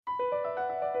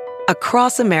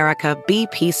Across America,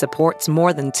 BP supports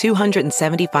more than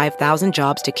 275,000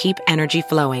 jobs to keep energy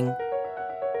flowing.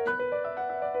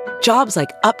 Jobs like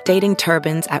updating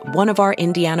turbines at one of our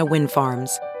Indiana wind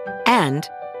farms and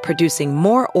producing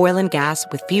more oil and gas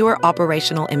with fewer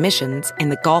operational emissions in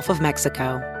the Gulf of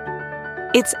Mexico.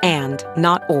 It's and,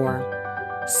 not or.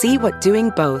 See what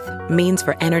doing both means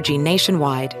for energy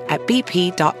nationwide at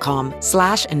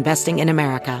bp.com/investing in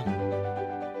America.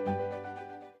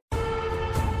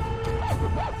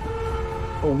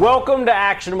 Welcome to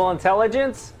Actionable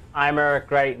Intelligence. I'm Eric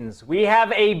Greitens. We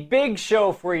have a big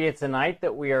show for you tonight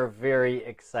that we are very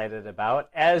excited about.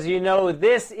 As you know,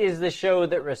 this is the show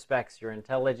that respects your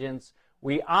intelligence.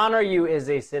 We honor you as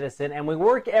a citizen, and we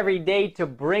work every day to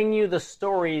bring you the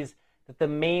stories that the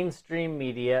mainstream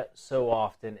media so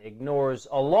often ignores,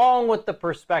 along with the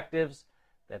perspectives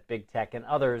that big tech and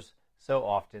others so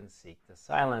often seek to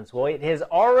silence. Well, it has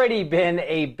already been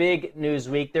a big news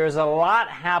week. There's a lot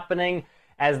happening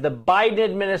as the Biden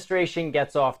administration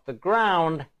gets off the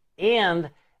ground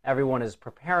and everyone is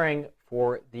preparing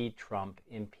for the Trump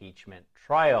impeachment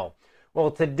trial. Well,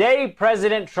 today,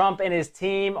 President Trump and his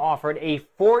team offered a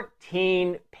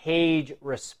 14-page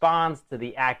response to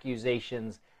the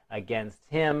accusations against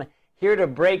him. Here to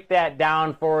break that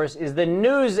down for us is the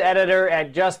news editor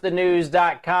at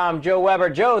justthenews.com, Joe Weber.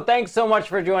 Joe, thanks so much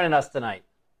for joining us tonight.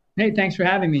 Hey, thanks for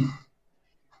having me.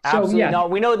 Absolutely. So, yeah. No,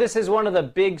 we know this is one of the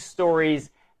big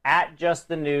stories at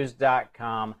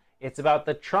justthenews.com. It's about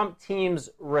the Trump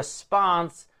team's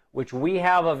response, which we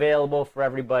have available for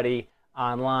everybody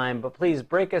online. But please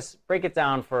break it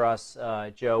down for us,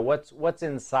 Joe. What's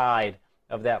inside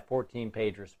of that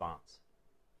 14-page response?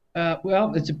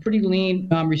 Well, it's a pretty lean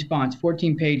response,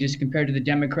 14 pages compared to the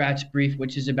Democrats' brief,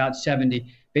 which is about 70.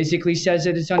 Basically says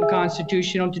that it's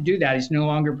unconstitutional to do that. He's no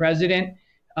longer president.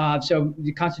 So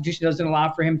the Constitution doesn't allow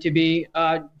for him to be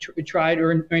tried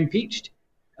or impeached,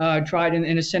 tried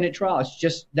in a Senate trial. It's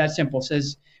just that simple.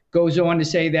 Goes on to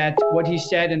say that what he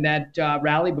said in that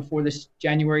rally before this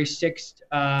January 6th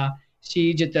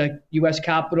siege at the U.S.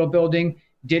 Capitol building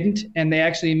didn't, and they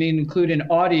actually include an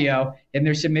audio in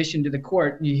their submission to the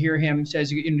court. You hear him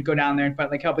says you can go down there and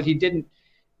fight like hell, but he didn't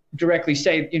directly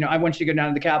say, I want you to go down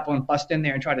to the Capitol and bust in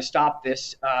there and try to stop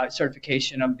this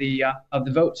certification of the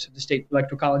votes, of the state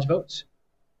electoral college votes.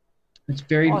 It's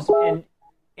very awesome.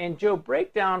 And Joe,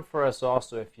 break down for us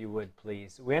also, if you would,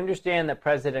 please. We understand that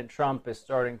President Trump is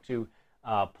starting to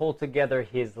pull together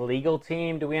his legal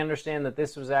team. Do we understand that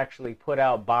this was actually put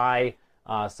out by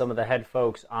some of the head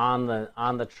folks on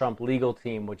the Trump legal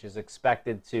team, which is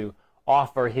expected to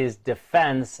offer his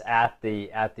defense at the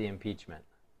impeachment?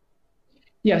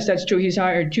 Yes, that's true. He's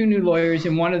hired two new lawyers,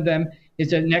 and one of them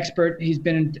is an expert. He's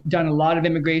done a lot of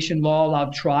immigration law, a lot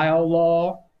of trial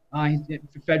law. On the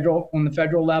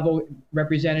federal level,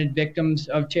 represented victims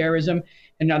of terrorism.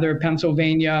 Another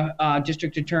Pennsylvania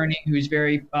district attorney who's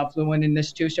very fluent in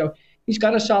this too. So he's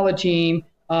got a solid team.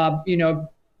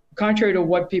 Contrary to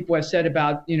what people have said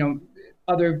about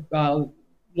other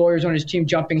lawyers on his team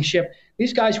jumping ship,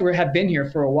 these guys have been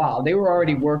here for a while. They were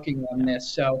already working on this.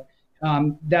 So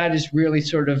that is really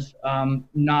sort of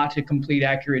not a complete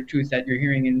accurate truth that you're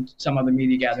hearing in some other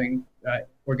media gathering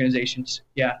organizations.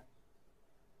 Yeah.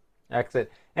 Excellent.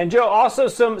 And Joe, also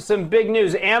some big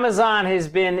news. Amazon has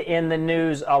been in the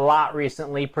news a lot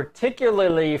recently,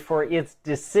 particularly for its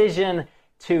decision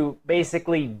to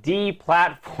basically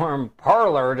de-platform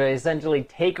Parler, to essentially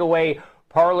take away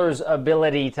Parler's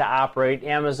ability to operate.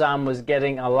 Amazon was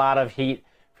getting a lot of heat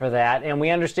for that. And we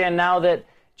understand now that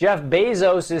Jeff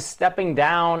Bezos is stepping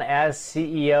down as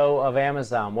CEO of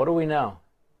Amazon. What do we know?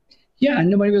 Yeah,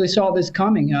 nobody really saw this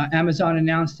coming. Amazon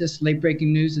announced this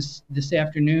late-breaking news this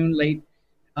afternoon, late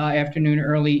afternoon,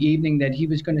 early evening, that he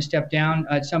was going to step down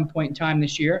at some point in time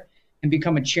this year and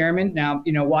become a chairman. Now,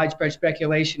 widespread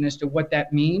speculation as to what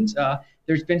that means.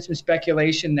 There's been some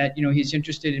speculation that, he's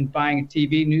interested in buying a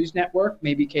TV news network,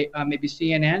 maybe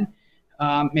CNN.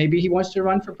 Maybe he wants to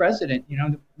run for president.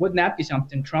 Wouldn't that be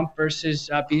something? Trump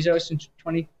versus Bezos in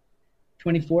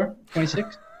 2024,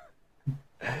 26?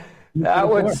 That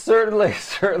would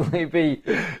certainly be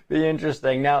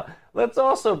interesting. Now, let's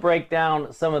also break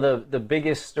down some of the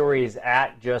biggest stories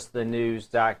at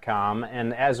justthenews.com.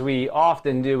 And as we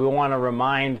often do, we want to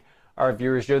remind our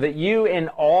viewers, Joe, that you and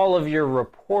all of your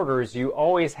reporters, you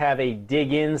always have a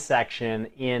dig in section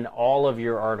in all of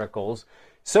your articles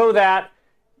so that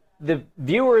the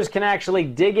viewers can actually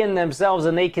dig in themselves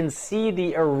and they can see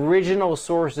the original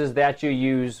sources that you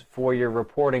use for your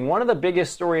reporting. One of the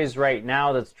biggest stories right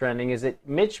now that's trending is that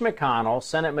Mitch McConnell,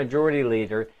 Senate Majority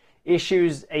Leader,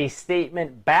 issues a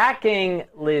statement backing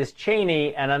Liz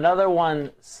Cheney and another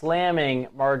one slamming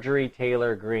Marjorie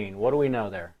Taylor Greene. What do we know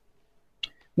there?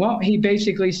 Well, he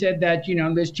basically said that,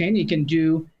 Liz Cheney can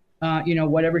do,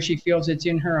 whatever she feels it's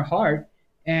in her heart.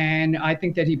 And I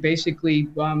think that he basically,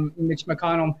 Mitch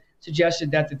McConnell suggested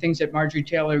that the things that Marjorie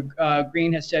Taylor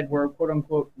Greene has said were, quote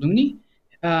unquote, loony.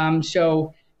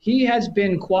 So he has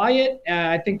been quiet.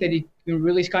 I think that he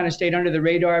really kind of stayed under the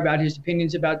radar about his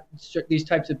opinions about these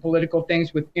types of political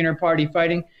things with inter-party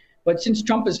fighting. But since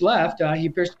Trump has left, he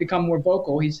appears to become more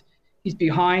vocal. He's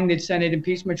behind the Senate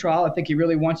impeachment trial. I think he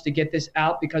really wants to get this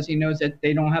out because he knows that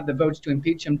they don't have the votes to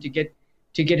impeach him to get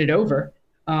it over.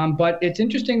 But it's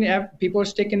interesting that people are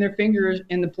sticking their fingers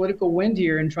in the political wind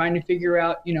here and trying to figure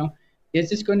out, is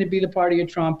this going to be the party of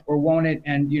Trump or won't it?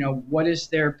 And, what is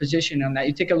their position on that?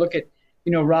 You take a look at,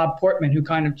 Rob Portman, who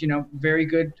kind of, very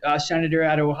good senator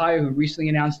out of Ohio who recently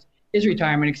announced his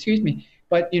retirement,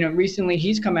 But, recently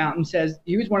he's come out and says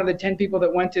he was one of the 10 people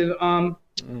that went to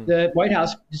the White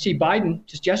House to see Biden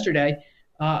just yesterday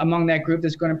among that group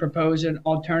that's going to propose an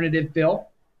alternative bill.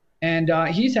 And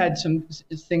he's had some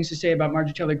things to say about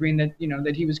Marjorie Taylor Greene that,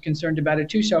 that he was concerned about it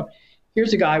too. So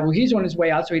here's a guy, well, he's on his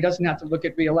way out, so he doesn't have to look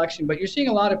at re-election. But you're seeing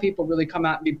a lot of people really come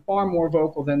out and be far more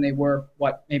vocal than they were,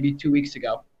 maybe 2 weeks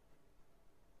ago.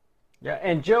 Yeah,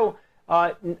 and Joe,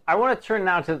 I want to turn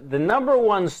now to the number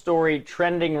one story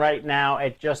trending right now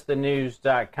at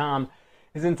justthenews.com.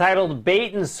 Is entitled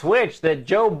Bait and Switch, that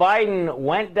Joe Biden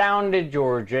went down to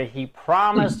Georgia. He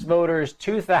promised voters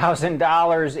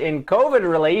 $2,000 in COVID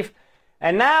relief.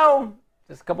 And now,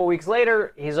 just a couple weeks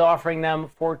later, he's offering them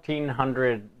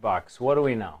 $1,400. What do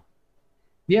we know?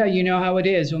 Yeah, you know how it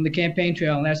is on the campaign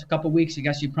trail. In the last couple of weeks, I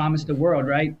guess you promised the world,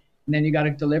 right? And then you got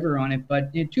to deliver on it.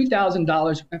 But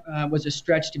 $2,000 was a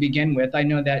stretch to begin with. I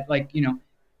know that,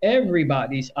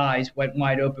 everybody's eyes went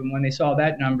wide open when they saw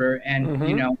that number.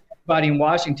 And, everybody in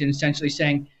Washington essentially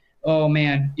saying, oh,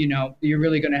 man, you're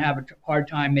really going to have a hard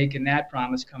time making that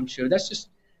promise come true. That's just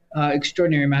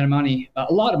extraordinary amount of money,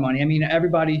 a lot of money. I mean,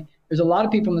 there's a lot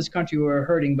of people in this country who are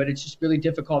hurting, but it's just really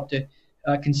difficult to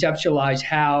conceptualize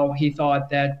how he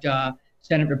thought that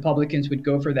Senate Republicans would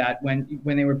go for that when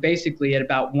they were basically at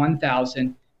about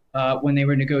 1,000 when they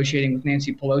were negotiating with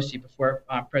Nancy Pelosi before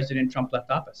President Trump left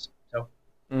office. So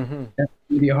that's going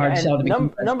to be a hard sell to be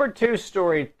number two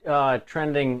story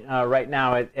trending right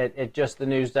now at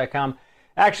justthenews.com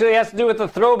actually has to do with the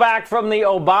throwback from the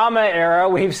Obama era.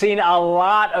 We've seen a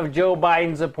lot of Joe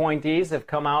Biden's appointees have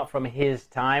come out from his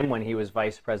time when he was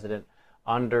vice president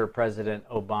under President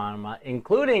Obama,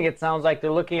 including, it sounds like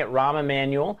they're looking at Rahm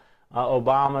Emanuel,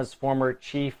 Obama's former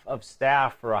chief of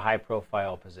staff, for a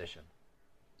high-profile position.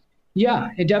 Yeah,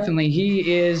 definitely.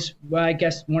 He is, I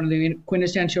guess, one of the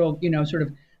quintessential, sort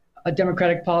of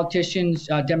Democratic politicians,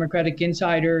 Democratic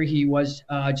insider. He was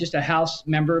just a House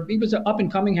member. He was an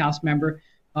up-and-coming House member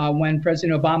when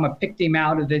President Obama picked him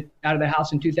out of the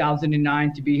House in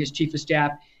 2009 to be his chief of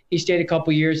staff. He stayed a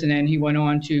couple years, and then he went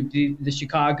on to be the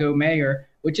Chicago mayor,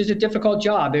 which is a difficult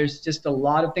job. There's just a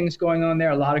lot of things going on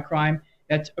there, a lot of crime.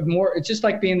 It's just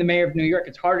like being the mayor of New York.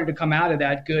 It's harder to come out of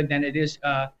that good than it is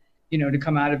to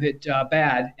come out of it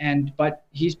bad. But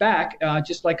he's back,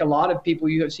 just like a lot of people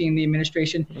you have seen in the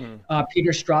administration.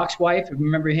 Peter Strzok's wife,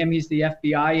 remember him? He's the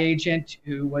FBI agent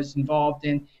who was involved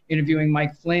in interviewing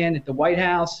Mike Flynn at the White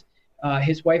House.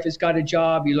 His wife has got a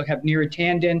job. You have Neera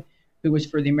Tanden, who was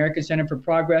for the American Center for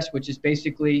Progress, which is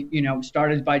basically,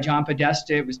 started by John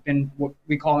Podesta. It was been what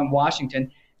we call in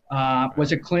Washington,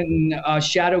 was a Clinton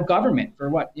shadow government for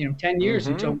 10 years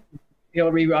until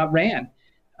Hillary ran.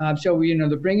 So,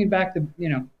 they're bringing back I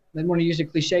don't want to use a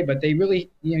cliche, but they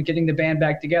really, getting the band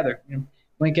back together.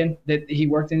 Lincoln, that he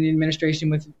worked in the administration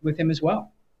with him as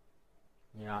well.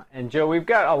 Yeah, and Joe, we've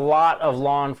got a lot of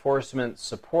law enforcement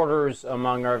supporters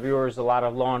among our viewers, a lot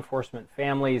of law enforcement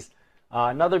families.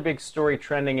 Another big story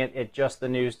trending at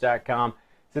justthenews.com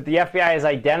is that the FBI has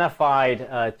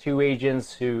identified two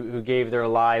agents who gave their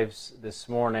lives this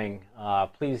morning.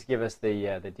 Please give us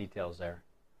the details there.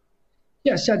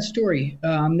 Yeah, sad story.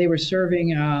 They were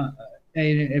serving a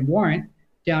warrant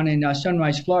down in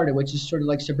Sunrise, Florida, which is sort of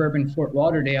like suburban Fort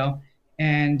Lauderdale.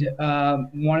 And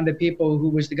one of the people who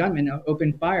was the gunman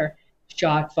opened fire,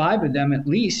 shot 5 of them at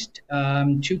least,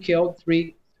 2 killed,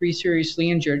 three seriously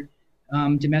injured,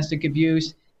 domestic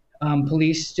abuse.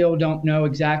 Police still don't know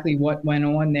exactly what went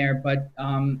on there, but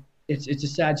it's a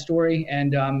sad story.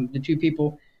 And the 2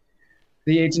 people,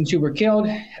 the agents who were killed,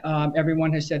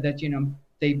 everyone has said that,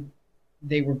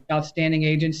 they were outstanding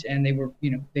agents, and they were,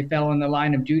 they fell in the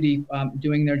line of duty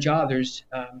doing their job. There's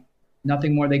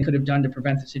nothing more they could have done to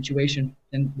prevent the situation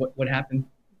than what happened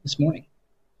this morning.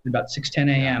 about 6:10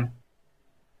 a.m.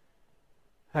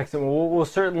 Excellent. We'll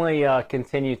certainly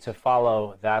continue to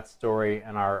follow that story,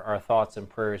 and our thoughts and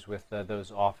prayers with those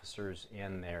officers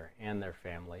and their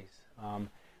families.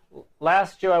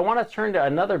 Last, Joe, I want to turn to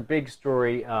another big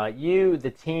story. You,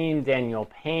 the team, Daniel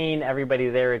Payne, everybody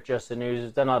there at Just the News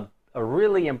has done a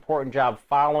really important job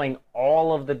following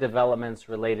all of the developments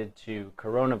related to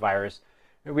coronavirus.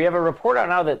 We have a report out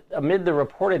now that amid the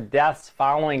reported deaths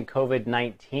following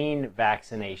COVID-19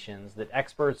 vaccinations, that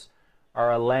experts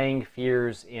are allaying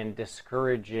fears and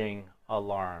discouraging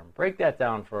alarm. Break that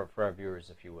down for our viewers,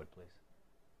 if you would, please.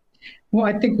 Well,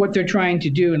 I think what they're trying to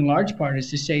do in large part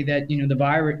is to say that, the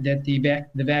virus, that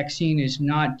the vaccine is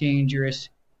not dangerous,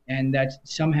 and that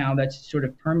somehow that's sort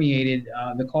of permeated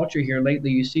the culture here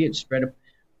lately. You see it spread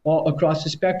all across the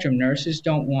spectrum. Nurses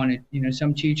don't want it.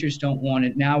 Some teachers don't want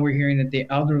it. Now we're hearing that the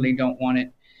elderly don't want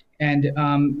it. And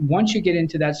once you get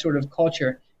into that sort of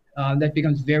culture, that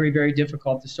becomes very, very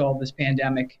difficult to solve this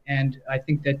pandemic. And I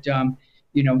think that,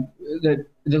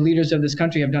 the leaders of this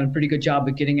country have done a pretty good job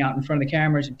of getting out in front of the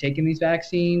cameras and taking these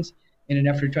vaccines in an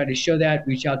effort to try to show that,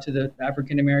 reach out to the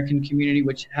African-American community,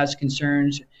 which has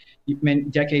concerns.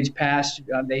 Decades past,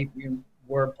 they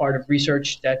were part of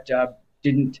research that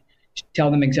didn't tell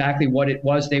them exactly what it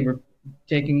was they were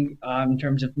taking in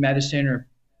terms of medicine or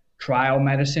trial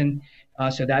medicine.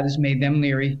 So that has made them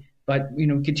leery. But,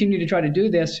 continue to try to do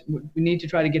this. We need to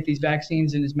try to get these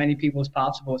vaccines in as many people as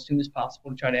possible, as soon as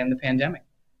possible, to try to end the pandemic.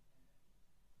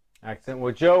 Excellent.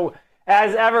 Well, Joe,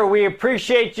 as ever, we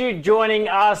appreciate you joining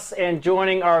us and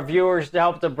joining our viewers to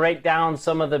help to break down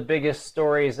some of the biggest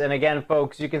stories. And again,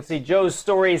 folks, you can see Joe's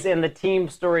stories and the team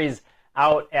stories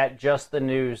out at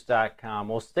justthenews.com.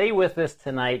 Well, stay with us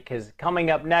tonight, because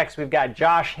coming up next, we've got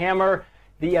Josh Hammer,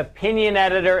 the opinion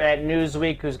editor at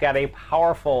Newsweek, who's got a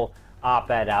powerful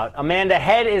op-ed out. Amanda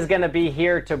Head is going to be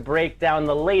here to break down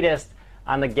the latest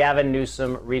on the Gavin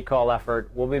Newsom recall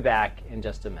effort. We'll be back in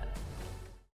just a minute.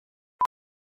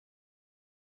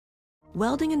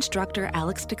 Welding instructor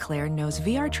Alex DeClaire knows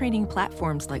VR training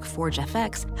platforms like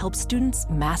ForgeFX help students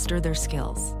master their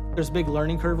skills. There's a big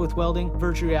learning curve with welding.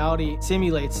 Virtual reality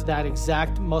simulates that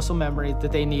exact muscle memory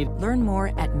that they need. Learn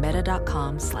more at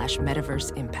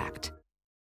meta.com/metaverseimpact.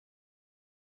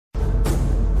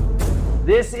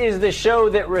 This is the show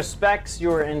that respects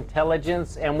your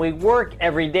intelligence, and we work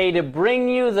every day to bring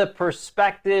you the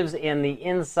perspectives and the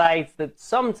insights that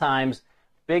sometimes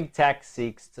big tech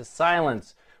seeks to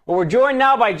silence. Well, we're joined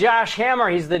now by Josh Hammer.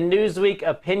 He's the Newsweek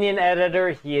opinion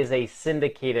editor. He is a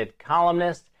syndicated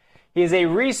columnist. He is a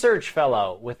research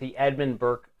fellow with the Edmund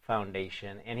Burke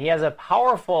Foundation, and he has a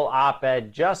powerful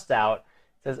op-ed just out.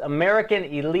 It says, American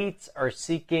elites are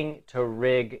seeking to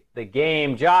rig the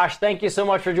game. Josh, thank you so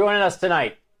much for joining us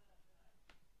tonight.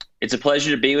 It's a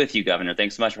pleasure to be with you, Governor.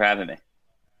 Thanks so much for having me.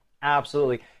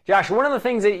 Absolutely. Josh, one of the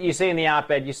things that you say in the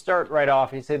op-ed, you start right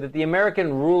off, you say that the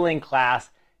American ruling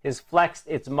class has flexed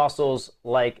its muscles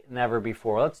like never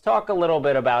before. Let's talk a little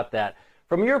bit about that.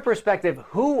 From your perspective,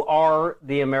 who are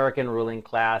the American ruling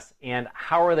class, and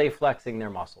how are they flexing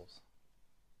their muscles?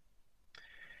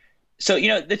 So,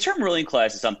 the term ruling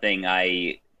class is something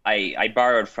I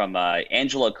borrowed from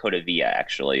Angelo Codavia,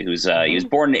 actually, he was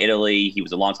born in Italy. He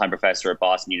was a longtime professor at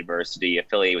Boston University,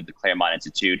 affiliated with the Claremont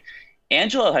Institute.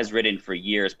 Angelo has written for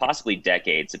years, possibly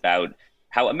decades, about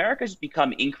how America has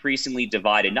become increasingly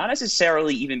divided, not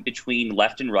necessarily even between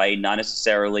left and right, not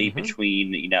necessarily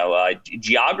between,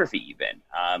 geography even.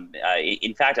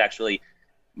 In fact, actually,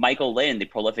 Michael Lind, the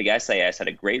prolific essayist, had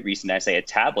a great recent essay at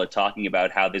Tablet talking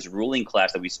about how this ruling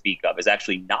class that we speak of is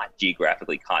actually not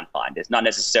geographically confined. It's not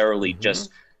necessarily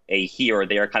just a here or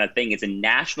there kind of thing. It's a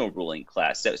national ruling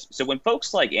class. So when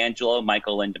folks like Angelo,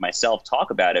 Michael Lind, and myself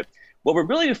talk about it, what we're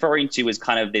really referring to is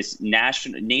kind of this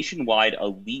nationwide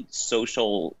elite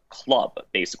social club,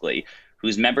 basically,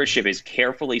 whose membership is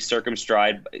carefully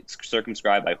circumscribed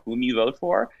by whom you vote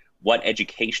for, what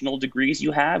educational degrees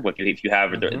you have, if you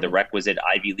have the requisite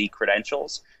Ivy League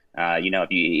credentials,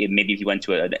 if you went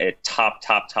to a top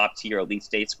tier elite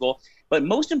state school. But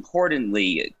most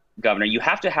importantly, Governor, you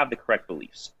have to have the correct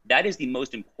beliefs. That is the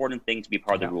most important thing to be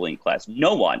part of the ruling class.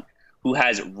 No one who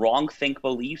has wrong think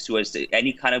beliefs, who has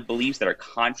any kind of beliefs that are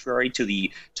contrary to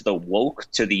the woke,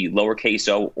 to the lowercase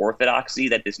o orthodoxy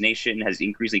that this nation has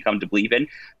increasingly come to believe in,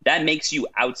 that makes you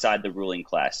outside the ruling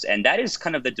class. And that is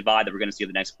kind of the divide that we're going to see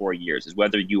over the next 4 years, is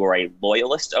whether you are a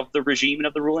loyalist of the regime and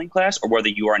of the ruling class, or whether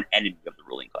you are an enemy of the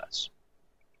ruling class.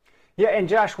 Yeah, and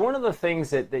Josh, one of the things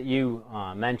that you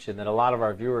mentioned that a lot of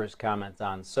our viewers comment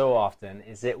on so often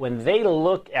is that when they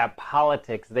look at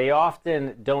politics, they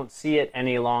often don't see it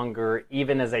any longer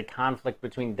even as a conflict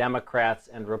between Democrats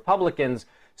and Republicans.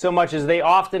 so much as they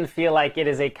often feel like it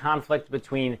is a conflict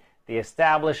between the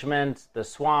establishment, the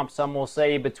swamp, some will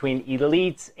say, between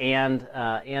elites and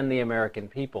the American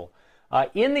people.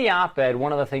 In the op-ed,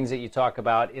 one of the things that you talk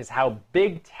about is how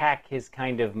big tech has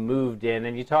kind of moved in,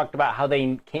 and you talked about how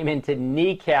they came in to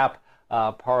kneecap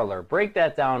Parler. Break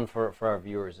that down for our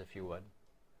viewers, if you would.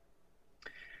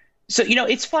 So,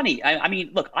 it's funny. I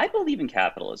mean, look, I believe in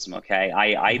capitalism, okay?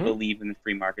 I believe in the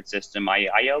free market system.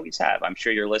 I always have. I'm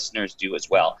sure your listeners do as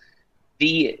well.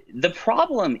 The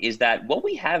problem is that what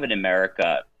we have in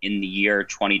America in the year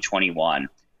 2021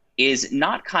 is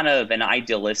not kind of an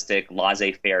idealistic,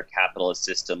 laissez-faire capitalist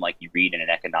system like you read in an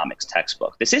economics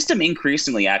textbook. The system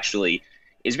increasingly actually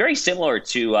is very similar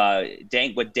to what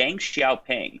Deng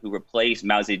Xiaoping, who replaced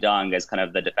Mao Zedong as kind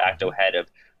of the de facto head of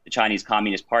the Chinese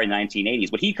Communist Party in the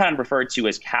 1980s, what he kind of referred to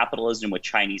as capitalism with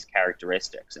Chinese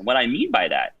characteristics. And what I mean by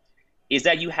that is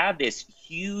that you have this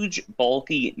huge,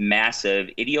 bulky, massive,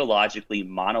 ideologically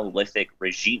monolithic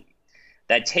regime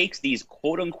that takes these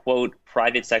quote-unquote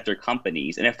private sector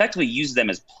companies and effectively uses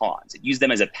them as pawns. It uses them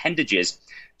as appendages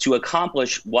to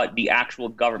accomplish what the actual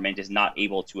government is not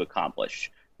able to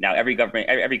accomplish. Now, every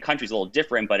country is a little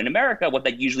different, but in America, what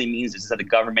that usually means is that the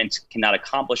government cannot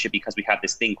accomplish it because we have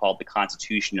this thing called the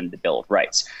Constitution and the Bill of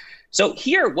Rights. So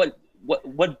here,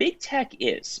 what big tech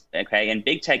is, okay, and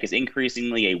big tech is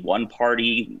increasingly a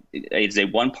one-party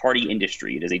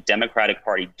industry. It is a Democratic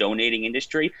Party donating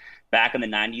industry. Back in the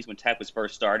 90s when tech was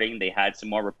first starting, they had some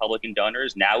more Republican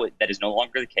donors. Now that is no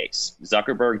longer the case.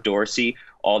 Zuckerberg, Dorsey,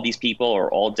 all these people are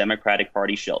all Democratic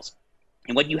Party shills.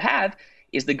 And what you have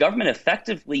is the government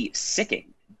effectively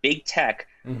sicking big tech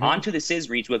onto the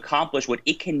citizenry to accomplish what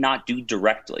it cannot do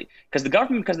directly. Because the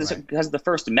government, because of the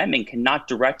First Amendment, cannot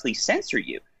directly censor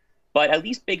you. But at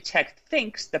least big tech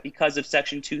thinks that because of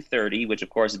Section 230, which of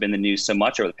course has been in the news so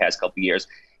much over the past couple of years,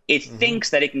 it thinks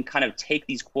that it can kind of take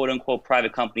these quote-unquote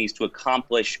private companies to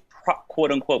accomplish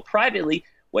quote-unquote privately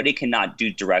what it cannot do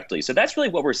directly. So that's really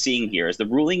what we're seeing here is the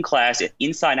ruling class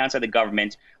inside and outside the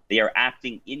government. They are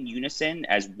acting in unison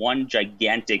as one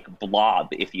gigantic blob,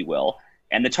 if you will.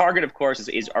 And the target, of course,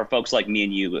 are folks like me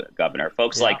and you, Governor,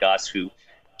 folks like us who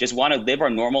just want to live our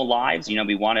normal lives.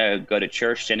 We want to go to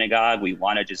church, synagogue. We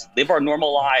want to just live our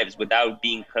normal lives without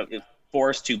being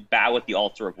forced to bow at the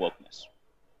altar of wokeness.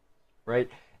 Right.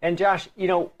 And Josh,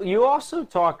 you also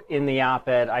talk in the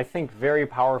op-ed, I think very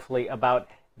powerfully about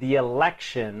the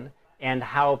election and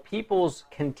how people's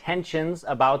contentions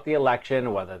about the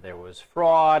election, whether there was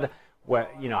fraud,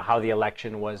 how the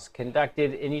election was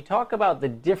conducted. And you talk about the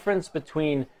difference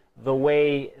between the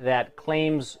way that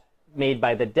claims made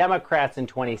by the Democrats in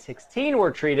 2016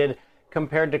 were treated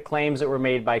compared to claims that were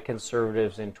made by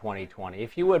conservatives in 2020.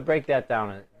 If you would break that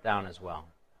down as well.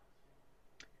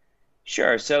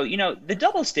 Sure. So, the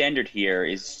double standard here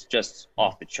is just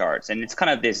off the charts. And it's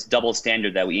kind of this double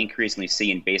standard that we increasingly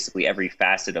see in basically every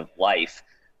facet of life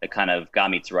that kind of got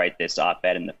me to write this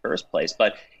op-ed in the first place.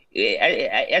 But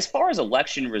as far as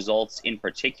election results in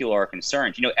particular are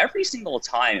concerned, every single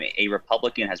time a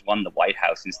Republican has won the White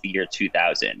House since the year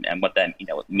 2000, and what that,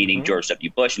 meaning George W.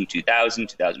 Bush in 2000,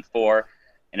 2004,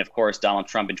 and of course Donald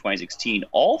Trump in 2016,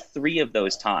 all three of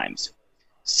those times,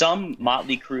 some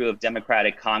motley crew of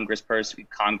Democratic congressmen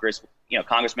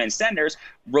and senators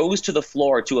rose to the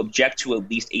floor to object to at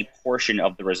least a portion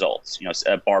of the results.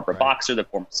 Barbara Boxer, the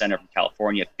former senator from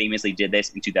California, famously did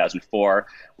this in 2004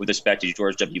 with respect to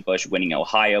George W. Bush winning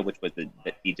Ohio, which was the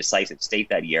decisive state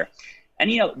that year.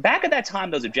 And, back at that time,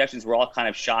 those objections were all kind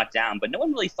of shot down, but no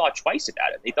one really thought twice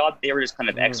about it. They thought they were just kind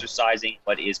of exercising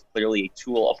what is clearly a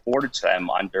tool afforded to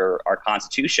them under our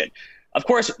Constitution. Of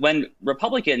course, when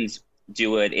Republicans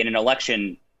do it in an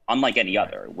election unlike any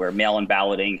other, where mail-in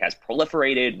balloting has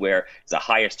proliferated, where it's the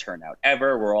highest turnout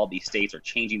ever, where all these states are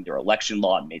changing their election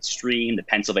law midstream. The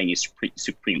Pennsylvania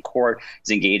Supreme Court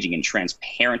is engaging in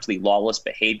transparently lawless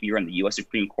behavior, and the U.S.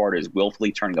 Supreme Court is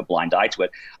willfully turning a blind eye to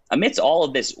it. Amidst all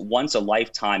of this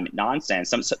once-a-lifetime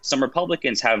nonsense, some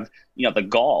Republicans have the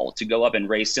gall to go up and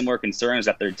raise similar concerns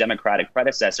that their Democratic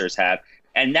predecessors have.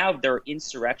 And now they're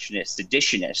insurrectionists,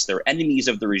 seditionists, they're enemies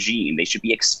of the regime. They should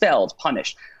be expelled,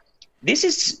 punished. This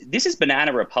is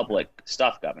banana republic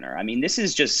stuff, Governor. I mean, this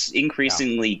is just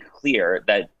increasingly clear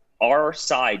that our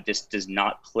side just does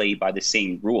not play by the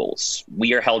same rules.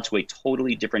 We are held to a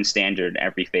totally different standard in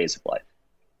every phase of life.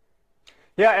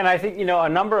 Yeah, and I think, a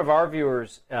number of our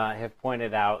viewers have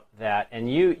pointed out that,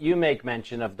 and you make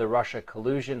mention of the Russia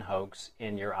collusion hoax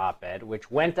in your op-ed,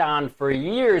 which went on for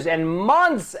years and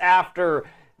months after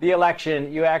the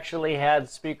election. You actually had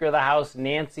Speaker of the House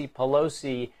Nancy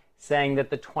Pelosi saying that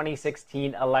the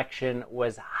 2016 election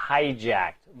was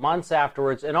hijacked months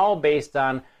afterwards, and all based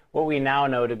on what we now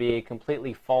know to be a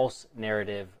completely false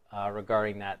narrative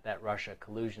regarding that Russia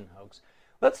collusion hoax.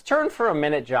 Let's turn for a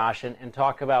minute, Josh, and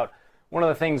talk about one of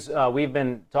the things we've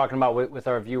been talking about with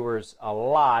our viewers a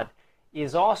lot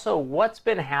is also what's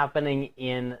been happening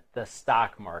in the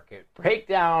stock market. Break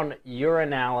down your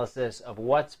analysis of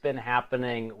what's been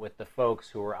happening with the folks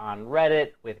who are on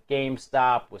Reddit, with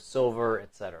GameStop, with silver,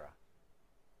 etc.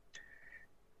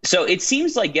 So it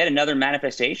seems like yet another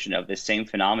manifestation of this same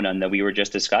phenomenon that we were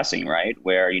just discussing, right?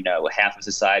 Where, half of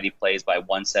society plays by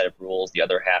one set of rules, the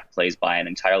other half plays by an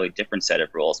entirely different set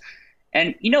of rules.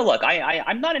 And, look,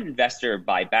 I'm not an investor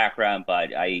by background, but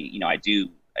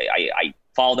I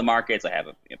follow the markets. I have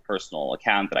a personal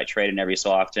account that I trade in every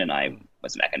so often. I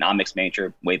was an economics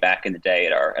major way back in the day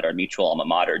at our mutual alma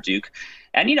mater, Duke.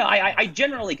 And, I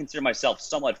generally consider myself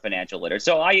somewhat financial literate.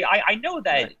 So I know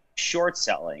that right. Short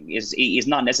selling is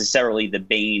not necessarily the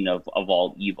bane of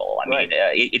all evil. I mean,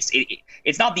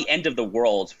 it's not the end of the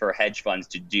world for hedge funds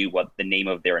to do what the name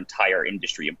of their entire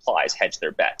industry implies, hedge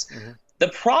their bets. Mm-hmm. The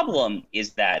problem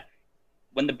is that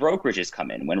when the brokerages come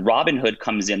in, when Robinhood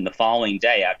comes in the following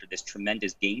day after this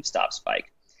tremendous GameStop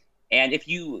spike, and if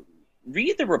you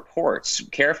read the reports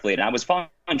carefully, and I was following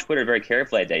on Twitter very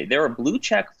carefully that day, there are blue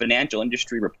check financial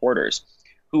industry reporters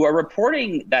who are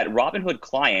reporting that Robinhood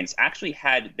clients actually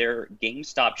had their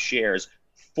GameStop shares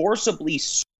forcibly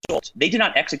sold. They did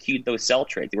not execute those sell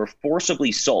trades. They were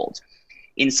forcibly sold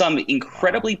in some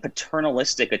incredibly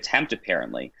paternalistic attempt,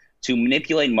 apparently, to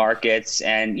manipulate markets.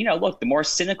 And, look, the more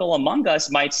cynical among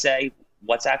us might say,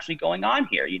 what's actually going on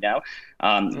here? Janet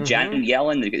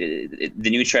Yellen, the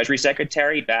new Treasury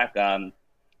Secretary back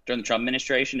during the Trump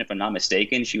administration, if I'm not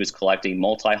mistaken, she was collecting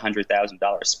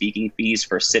multi-$100,000 speaking fees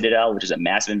for Citadel, which is a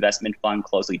massive investment fund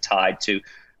closely tied to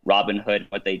Robinhood,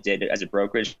 what they did as a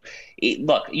brokerage.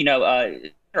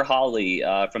 Senator Hawley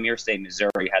from your state,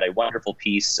 Missouri, had a wonderful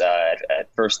piece at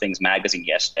First Things Magazine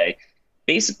yesterday,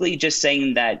 basically just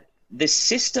saying that the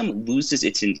system loses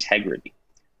its integrity.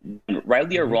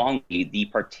 Rightly or wrongly, the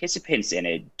participants in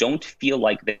it don't feel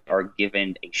like they are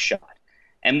given a shot.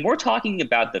 And we're talking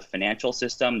about the financial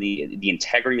system, the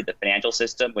integrity of the financial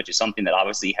system, which is something that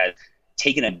obviously has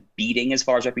taken a beating as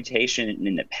far as reputation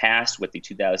in the past with the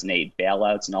 2008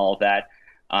 bailouts and all of that.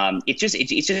 It's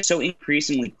just so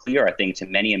increasingly clear, I think, to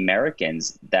many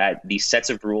Americans that these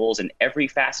sets of rules in every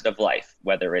facet of life,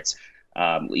 whether it's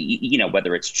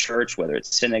whether it's church, whether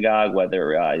it's synagogue,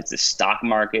 whether it's the stock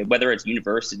market, whether it's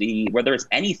university, whether it's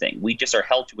anything, we just are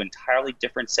held to an entirely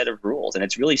different set of rules. And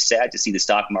it's really sad to see the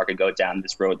stock market go down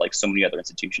this road like so many other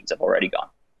institutions have already gone.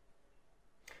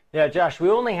 Yeah, Josh, we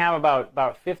only have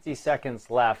about 50 seconds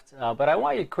left, but I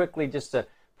want you quickly just to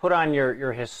put on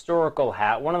your historical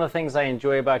hat. One of the things I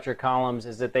enjoy about your columns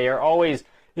is that they are always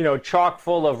chock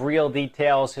full of real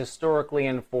details, historically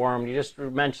informed. You just were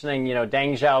mentioning,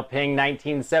 Deng Xiaoping,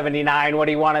 1979, what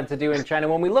he wanted to do in China.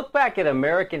 When we look back at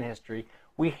American history,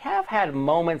 we have had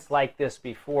moments like this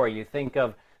before. You think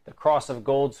of the Cross of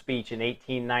Gold speech in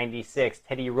 1896,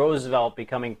 Teddy Roosevelt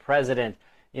becoming president,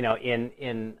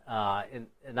 in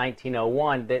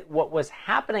 1901. That what was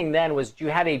happening then was you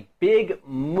had a big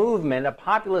movement, a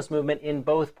populist movement in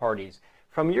both parties.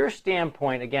 From your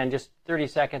standpoint, again, just 30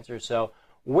 seconds or so,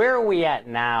 where are we at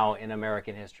now in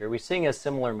American history? Are we seeing a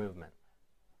similar movement?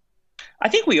 I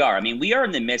think we are. I mean, we are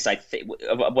in the midst,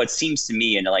 of what seems to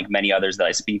me, and like many others that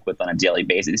I speak with on a daily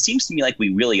basis, it seems to me like we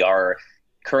really are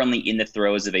currently in the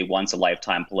throes of a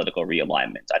once-a-lifetime political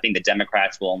realignment. I think the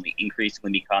Democrats will only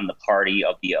increasingly become the party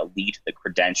of the elite, the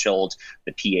credentialed,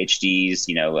 the PhDs,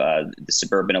 the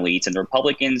suburban elites, and the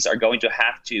Republicans are going to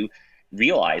have to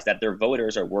realize that their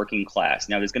voters are working class.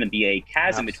 Now, there's going to be a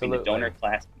chasm between the donor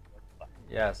class.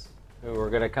 Yes, who are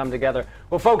going to come together.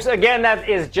 Well, folks, again, that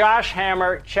is Josh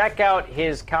Hammer. Check out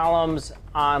his columns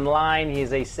online.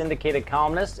 He's a syndicated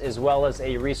columnist as well as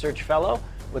a research fellow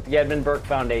with the Edmund Burke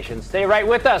Foundation. Stay right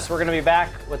with us. We're going to be back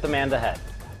with Amanda Head.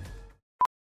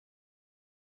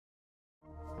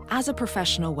 As a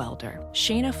professional welder,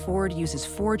 Shayna Ford uses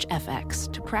Forge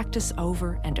FX to practice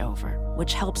over and over,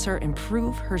 which helps her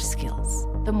improve her skills.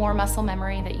 The more muscle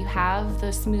memory that you have,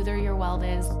 the smoother your weld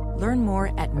is. Learn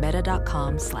more at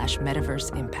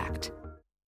meta.com/metaverseimpact.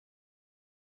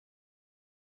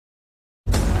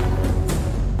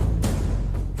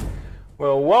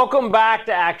 Well, welcome back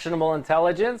to Actionable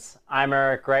Intelligence. I'm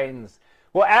Eric Greitens.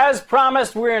 Well, as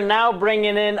promised, we're now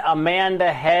bringing in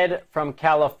Amanda Head from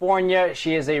California.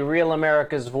 She is a Real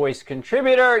America's Voice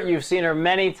contributor. You've seen her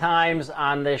many times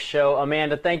on this show.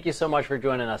 Amanda, thank you so much for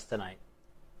joining us tonight.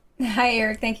 Hi,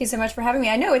 Eric. Thank you so much for having me.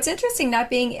 I know it's interesting not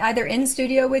being either in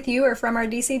studio with you or from our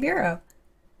DC bureau.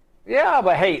 Yeah,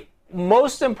 but hey,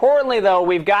 Most importantly, though,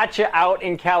 we've got you out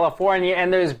in California,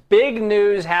 and there's big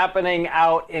news happening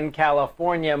out in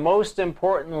California. Most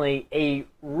importantly, a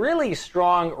really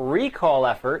strong recall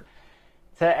effort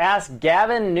to ask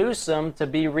Gavin Newsom to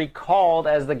be recalled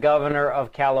as the governor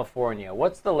of California.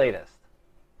 What's the latest?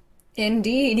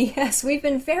 Indeed, yes. We've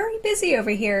been very busy over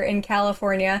here in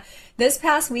California. This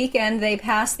past weekend, they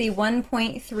passed the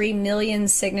 1.3 million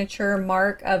signature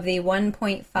mark of the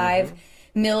 1.5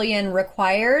 million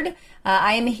required.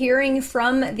 I am hearing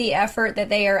from the effort that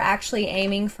they are actually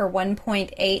aiming for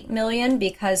 1.8 million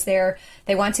because they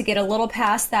want to get a little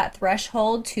past that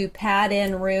threshold to pad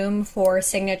in room for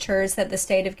signatures that the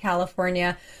state of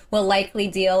California will likely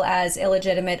deal as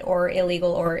illegitimate or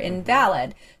illegal or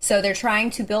invalid. So they're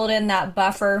trying to build in that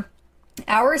buffer.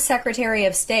 Our Secretary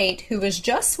of State, who was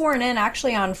just sworn in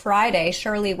actually on Friday,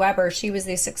 Shirley Weber, she was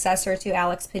the successor to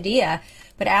Alex Padilla.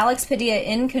 But Alex Padilla,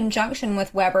 in conjunction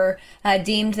with Weber,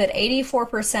 deemed that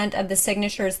 84% of the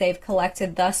signatures they've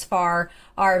collected thus far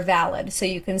are valid. So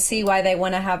you can see why they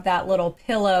want to have that little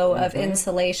pillow of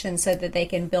insulation so that they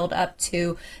can build up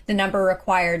to the number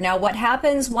required. Now, what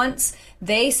happens once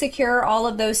they secure all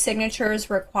of those signatures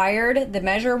required, the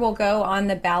measure will go on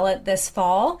the ballot this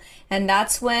fall, and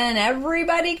that's when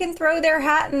everybody can throw their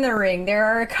hat in the ring. There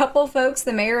are a couple folks,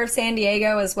 the mayor of San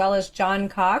Diego as well as John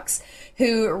Cox,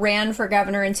 who ran for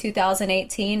governor in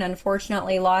 2018,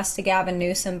 unfortunately lost to Gavin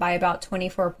Newsom by about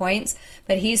 24 points,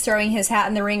 but he's throwing his hat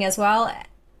in the ring as well.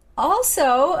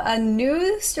 Also, a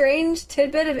new strange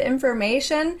tidbit of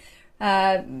information.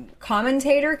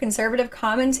 Conservative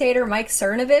commentator Mike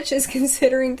Cernovich is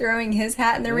considering throwing his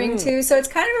hat in the ring too. So it's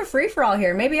kind of a free-for-all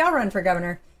here. Maybe I'll run for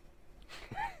governor.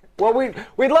 Well,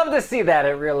 we'd love to see that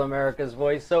at Real America's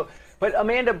Voice. But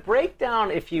Amanda, break down,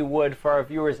 if you would, for our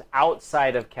viewers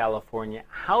outside of California,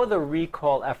 how the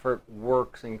recall effort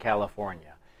works in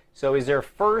California. So is there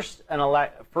first an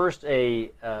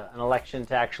election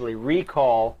to actually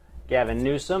recall Gavin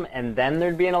Newsom, and then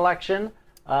there'd be an election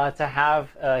to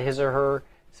have his or her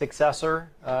successor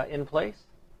in place?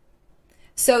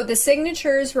 So the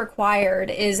signatures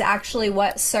required is actually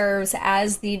what serves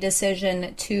as the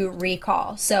decision to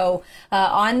recall. So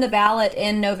on the ballot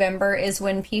in November is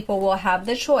when people will have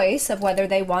the choice of whether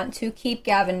they want to keep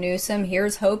Gavin Newsom.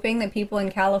 Here's hoping that people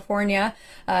in California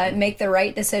make the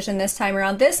right decision this time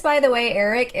around. This, by the way,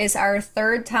 Eric, is our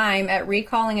third time at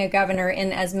recalling a governor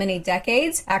in as many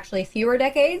decades, actually fewer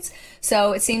decades.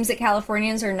 So it seems that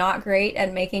Californians are not great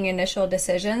at making initial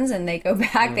decisions, and they go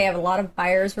back. They have a lot of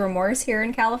buyer's remorse here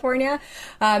in California.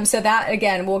 So that,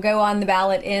 again, will go on the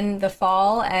ballot in the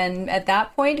fall. And at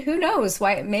that point, who knows?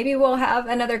 Why? Maybe we'll have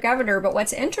another governor. But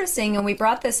what's interesting, and we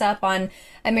brought this up on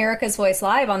America's Voice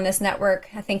Live on this network,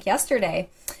 I think yesterday,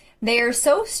 they are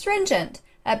so stringent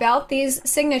about these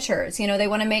signatures. You know, they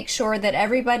want to make sure that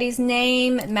everybody's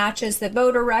name matches the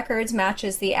voter records,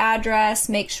 matches the address,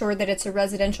 make sure that it's a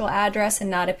residential address and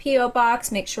not a P.O.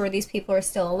 box, make sure these people are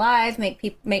still alive,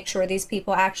 make sure these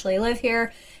people actually live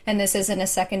here, and this isn't a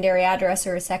secondary address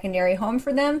or a secondary home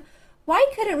for them. Why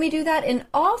couldn't we do that in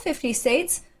all 50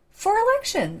 states for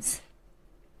elections?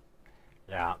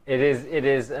 Yeah, it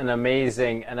is an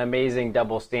amazing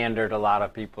double standard, a lot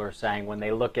of people are saying, when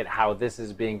they look at how this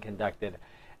is being conducted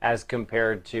as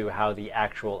compared to how the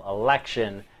actual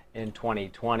election in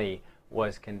 2020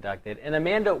 was conducted. And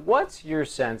Amanda, what's your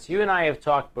sense? You and I have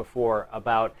talked before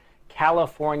about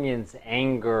Californians'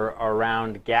 anger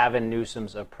around Gavin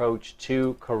Newsom's approach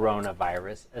to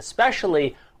coronavirus,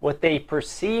 especially what they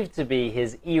perceive to be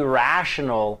his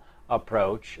irrational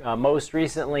approach. Most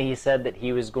recently, he said that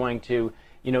he was going to,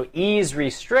 ease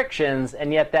restrictions,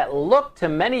 and yet that looked to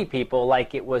many people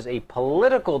like it was a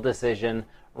political decision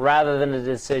rather than a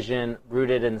decision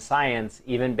rooted in science,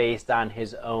 even based on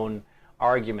his own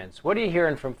arguments. What are you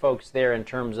hearing from folks there in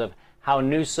terms of how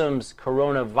Newsom's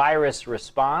coronavirus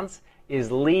response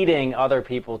is leading other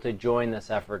people to join this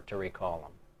effort to recall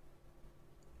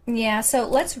him? Yeah, so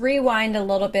let's rewind a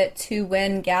little bit to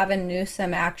when Gavin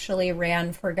Newsom actually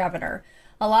ran for governor.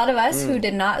 A lot of us who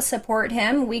did not support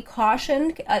him, we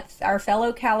cautioned our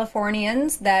fellow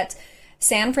Californians that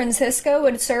San Francisco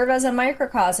would serve as a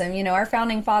microcosm. You know, our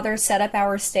founding fathers set up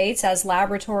our states as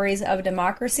laboratories of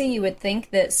democracy. You would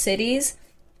think that cities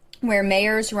where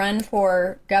mayors run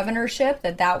for governorship,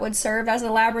 that would serve as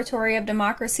a laboratory of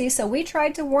democracy. So we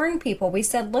tried to warn people. We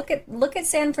said, look at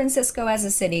San Francisco as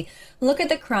a city. Look at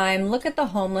the crime, look at the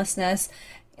homelessness,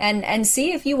 and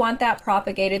see if you want that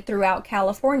propagated throughout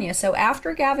California. So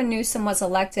after Gavin Newsom was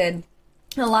elected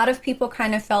a lot of people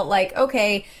kind of felt like,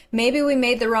 okay, maybe we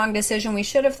made the wrong decision. We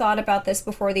should have thought about this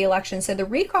before the election. So the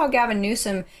recall Gavin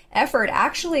Newsom effort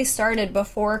actually started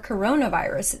before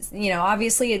coronavirus. You know,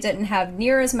 obviously it didn't have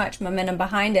near as much momentum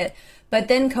behind it, but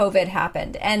then COVID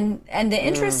happened. And the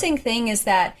interesting thing is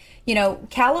that, you know,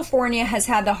 California has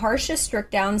had the harshest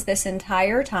strict downs this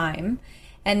entire time.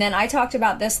 And then I talked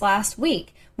about this last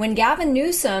week. When Gavin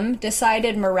Newsom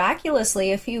decided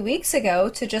miraculously a few weeks ago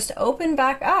to just open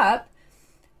back up,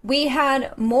 we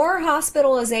had more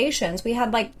hospitalizations. We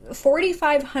had like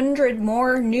 4,500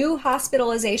 more new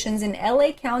hospitalizations in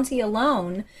LA County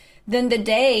alone than the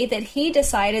day that he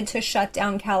decided to shut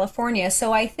down California.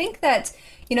 So I think that,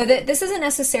 you know, that this isn't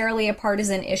necessarily a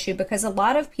partisan issue, because a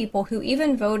lot of people who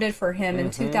even voted for him in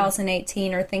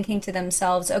 2018 are thinking to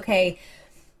themselves, okay,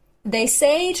 they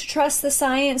say to trust the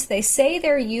science, they say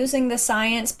they're using the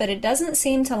science, but it doesn't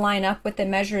seem to line up with the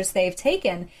measures they've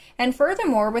taken. And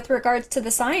furthermore, with regards to the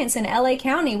science in LA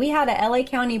County, we had a LA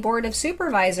County Board of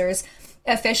Supervisors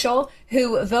official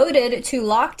who voted to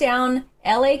lock down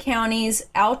LA County's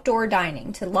outdoor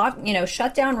dining, to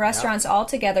shut down restaurants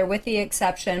altogether with the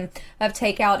exception of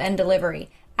takeout and delivery.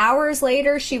 Hours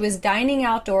later, she was dining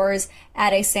outdoors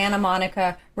at a Santa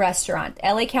Monica restaurant.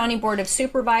 LA County Board of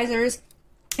Supervisors,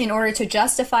 in order to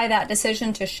justify that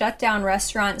decision to shut down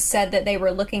restaurants, said that they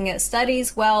were looking at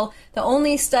studies. Well, the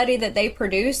only study that they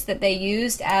produced that they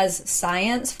used as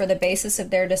science for the basis of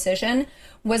their decision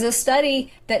was a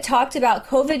study that talked about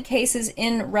COVID cases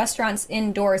in restaurants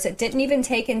indoors. It didn't even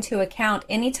take into account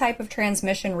any type of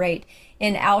transmission rate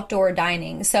in outdoor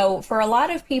dining. So for a lot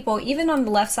of people, even on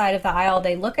the left side of the aisle,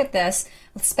 they look at this,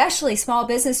 especially small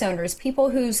business owners, people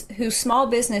whose small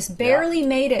business barely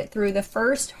made it through the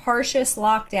first harshest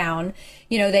lockdown.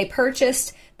 You know, they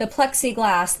purchased the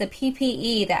plexiglass, the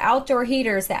PPE, the outdoor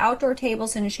heaters, the outdoor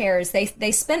tables and chairs.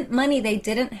 They spent money they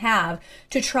didn't have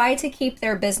to try to keep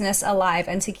their business alive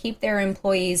and to keep their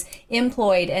employees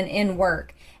employed and in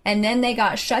work. And then they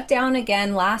got shut down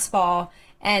again last fall.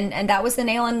 And that was the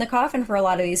nail in the coffin for a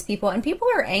lot of these people. And people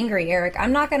are angry, Eric.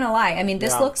 I'm not going to lie. I mean,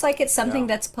 this looks like it's something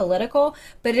that's political,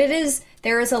 but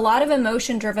there is a lot of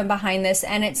emotion driven behind this.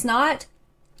 And it's not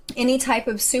any type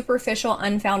of superficial,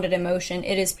 unfounded emotion.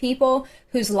 It is people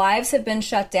whose lives have been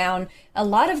shut down. A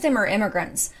lot of them are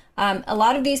immigrants. A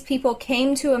lot of these people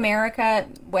came to America,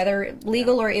 whether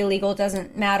legal or illegal,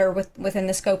 doesn't matter within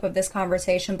the scope of this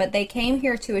conversation, but they came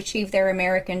here to achieve their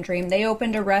American dream. They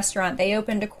opened a restaurant, they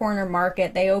opened a corner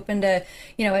market, they opened a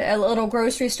little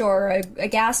grocery store, or a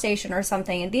gas station or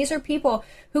something. And these are people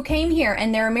who came here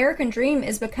and their American dream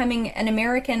is becoming an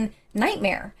American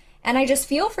nightmare. And I just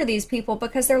feel for these people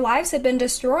because their lives have been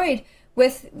destroyed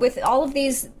with all of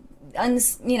these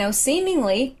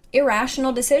seemingly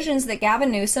irrational decisions that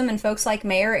Gavin Newsom and folks like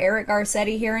Mayor Eric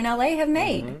Garcetti here in LA have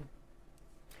made.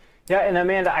 Yeah, and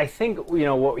Amanda, I think, you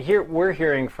know, what we're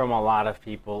hearing from a lot of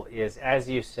people is, as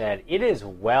you said, it is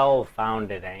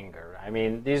well-founded anger. I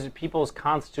mean, these people's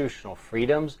constitutional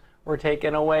freedoms were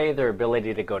taken away, their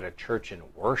ability to go to church and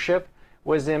worship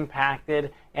was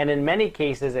impacted, and in many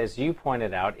cases, as you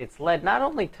pointed out, it's led not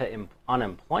only to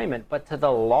unemployment, but to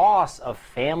the loss of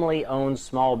family-owned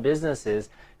small businesses,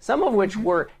 some of which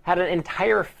had an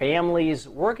entire families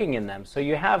working in them. So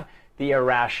you have the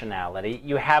irrationality,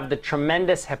 you have the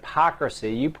tremendous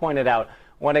hypocrisy. You pointed out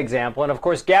one example, and of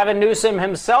course, Gavin Newsom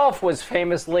himself was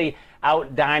famously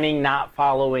out dining, not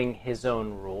following his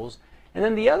own rules. And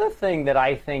then the other thing that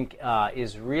I think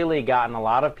is really gotten a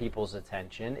lot of people's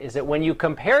attention is that when you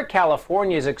compare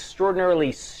California's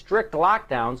extraordinarily strict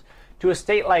lockdowns to a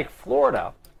state like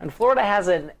Florida, and Florida has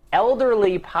an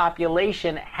elderly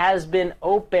population, has been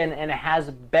open and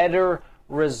has better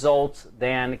results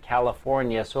than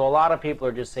California. So a lot of people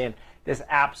are just saying this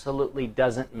absolutely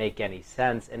doesn't make any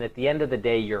sense. And at the end of the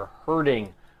day, you're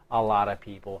hurting a lot of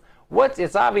people.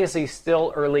 It's obviously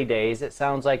still early days. It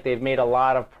sounds like they've made a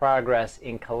lot of progress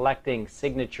in collecting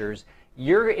signatures.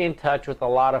 You're in touch with a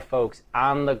lot of folks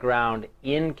on the ground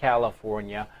in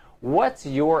California. What's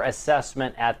your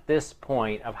assessment at this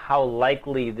point of how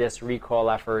likely this recall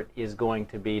effort is going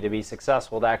to be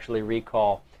successful to actually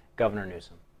recall Governor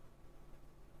Newsom?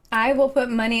 I will put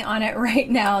money on it right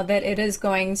now that it is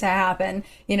going to happen.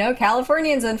 You know,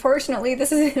 Californians, unfortunately,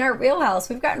 this is in our wheelhouse.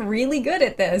 We've gotten really good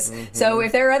at this. So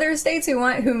if there are other states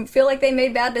who feel like they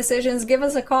made bad decisions, give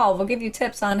us a call. We'll give you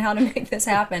tips on how to make this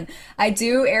happen.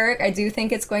 Eric, I do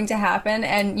think it's going to happen.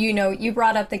 And, you know, you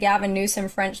brought up the Gavin Newsom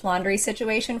French Laundry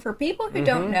situation. For people who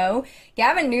don't know,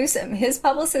 Gavin Newsom, his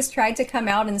publicist tried to come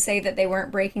out and say that they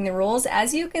weren't breaking the rules.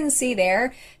 As you can see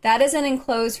there, that is an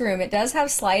enclosed room. It does have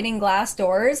sliding glass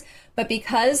doors. But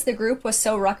because the group was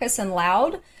so ruckus and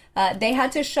loud, They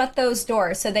had to shut those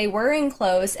doors, so they were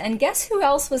enclosed. And guess who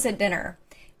else was at dinner?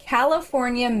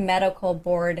 California Medical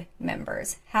Board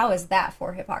members. How is that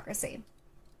for hypocrisy?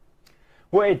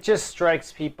 Well, it just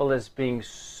strikes people as being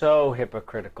so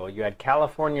hypocritical. You had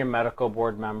California Medical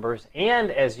Board members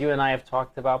and, as you and I have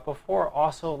talked about before,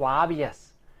 also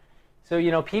lobbyists.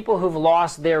 So, people who've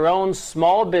lost their own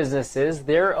small businesses,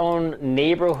 their own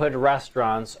neighborhood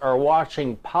restaurants, are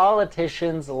watching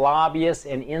politicians, lobbyists,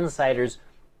 and insiders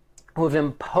who have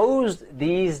imposed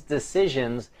these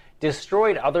decisions,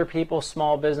 destroyed other people's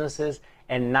small businesses,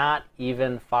 and not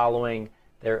even following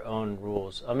their own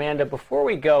rules. Amanda, before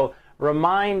we go,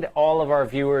 remind all of our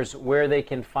viewers where they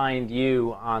can find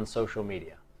you on social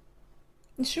media.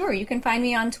 Sure, you can find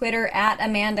me on Twitter at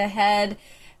Amanda Head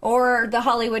or The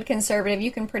Hollywood Conservative.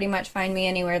 You can pretty much find me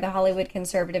anywhere.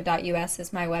 TheHollywoodConservative.us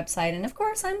is my website. And of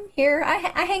course, I'm here. I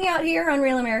hang out here on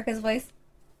Real America's Voice.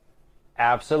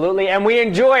 Absolutely. And we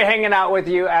enjoy hanging out with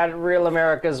you at Real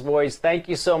America's Voice. Thank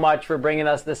you so much for bringing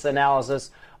us this analysis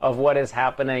of what is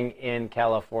happening in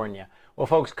California. Well,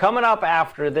 folks, coming up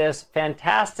after this,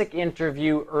 fantastic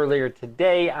interview earlier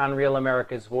today on Real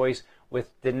America's Voice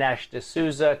with Dinesh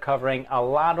D'Souza, covering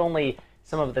not only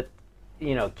some of the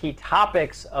key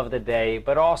topics of the day,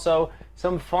 but also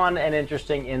some fun and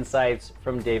interesting insights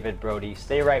from David Brody.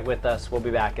 Stay right with us. We'll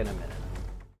be back in a minute.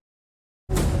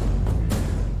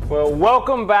 Well,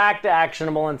 welcome back to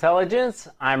Actionable Intelligence.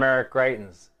 I'm Eric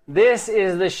Greitens. This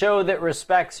is the show that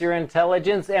respects your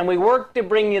intelligence, and we work to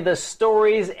bring you the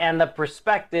stories and the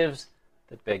perspectives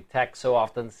that big tech so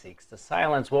often seeks to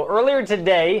silence. Well, earlier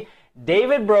today,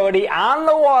 David Brody on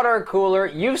the water cooler.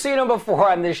 You've seen him before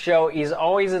on this show. He's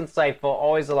always insightful,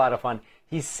 always a lot of fun.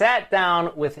 He sat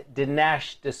down with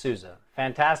Dinesh D'Souza.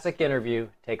 Fantastic interview.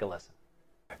 Take a listen.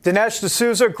 Dinesh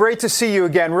D'Souza, great to see you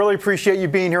again. Really appreciate you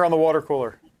being here on the water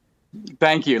cooler.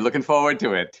 Thank you. Looking forward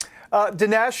to it.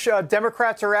 Dinesh,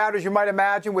 Democrats are out, as you might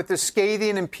imagine, with this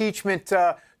scathing impeachment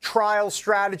trial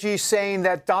strategy, saying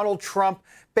that Donald Trump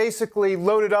basically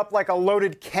loaded up like a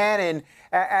loaded cannon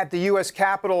at the U.S.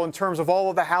 Capitol in terms of all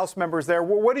of the House members there.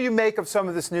 What do you make of some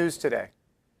of this news today?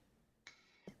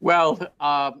 Well,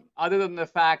 other than the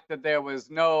fact that there was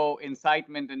no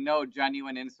incitement and no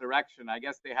genuine insurrection, I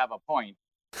guess they have a point.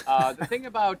 The thing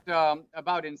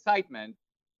about incitement,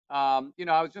 I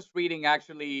was just reading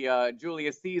actually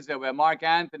Julius Caesar, where Mark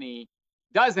Antony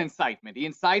does incitement. He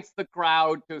incites the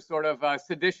crowd to sort of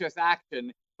seditious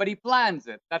action, but he plans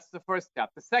it. That's the first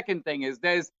step. The second thing is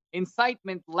there's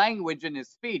incitement language in his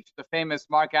speech, the famous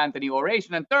Mark Antony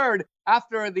oration. And third,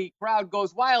 after the crowd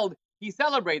goes wild, he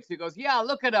celebrates. He goes, yeah,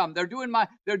 look at them. They're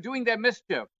doing their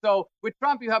mischief. So with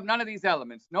Trump, you have none of these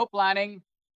elements. No planning.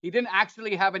 He didn't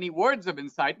actually have any words of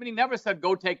incitement. He never said,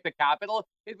 go take the Capitol.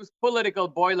 It was political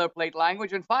boilerplate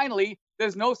language. And finally,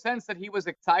 there's no sense that he was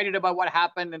excited about what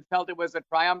happened and felt it was a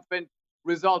triumphant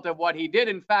result of what he did.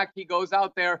 In fact, he goes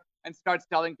out there and starts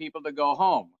telling people to go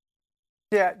home.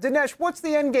 Yeah, Dinesh, what's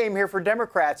the end game here for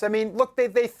Democrats? I mean, look,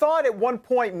 they thought at one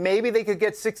point maybe they could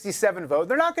get 67 votes.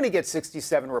 They're not going to get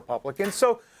 67 Republicans.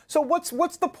 So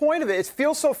what's the point of it? It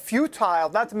feels so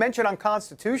futile, not to mention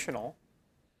unconstitutional.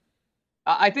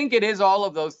 I think it is all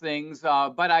of those things,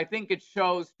 but I think it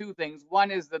shows two things. One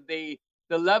is that the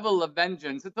level of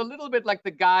vengeance. It's a little bit like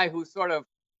the guy who sort of,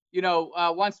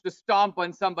 wants to stomp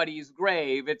on somebody's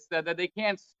grave. It's that they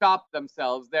can't stop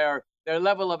themselves. Their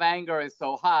level of anger is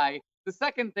so high. The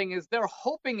second thing is they're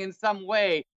hoping in some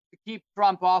way to keep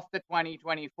Trump off the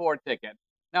 2024 ticket.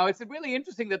 Now, it's really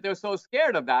interesting that they're so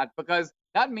scared of that, because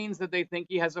that means that they think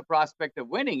he has a prospect of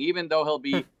winning, even though he'll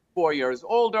be 4 years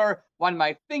older. One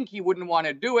might think he wouldn't want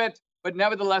to do it, but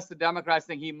nevertheless, the Democrats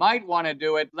think he might want to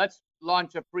do it. Let's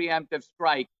launch a preemptive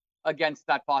strike against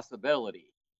that possibility.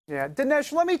 Yeah,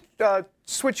 Dinesh, let me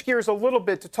switch gears a little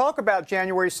bit to talk about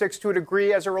January 6th to a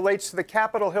degree as it relates to the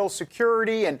Capitol Hill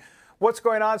security and what's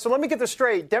going on. So let me get this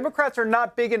straight. Democrats are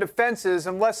not big into fences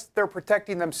unless they're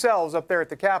protecting themselves up there at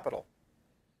the Capitol.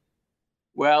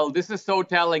 Well, this is so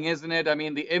telling, isn't it? I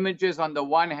mean, the images on the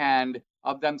one hand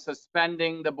of them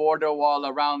suspending the border wall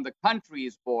around the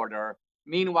country's border.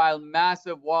 Meanwhile,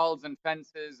 massive walls and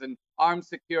fences and armed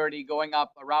security going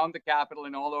up around the Capitol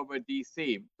and all over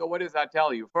D.C. So what does that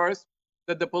tell you? First,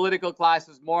 that the political class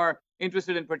is more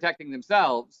interested in protecting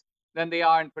themselves than they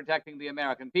are in protecting the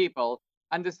American people.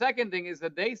 And the second thing is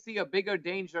that they see a bigger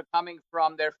danger coming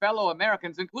from their fellow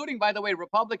Americans, including, by the way,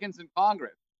 Republicans in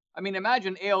Congress. I mean,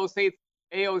 imagine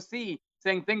AOC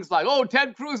saying things like, oh,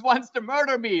 Ted Cruz wants to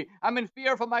murder me. I'm in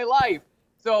fear for my life.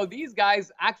 So these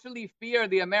guys actually fear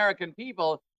the American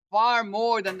people far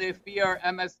more than they fear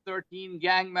MS-13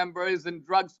 gang members and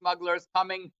drug smugglers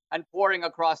coming and pouring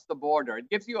across the border. It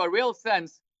gives you a real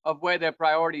sense of where their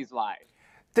priorities lie.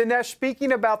 Dinesh,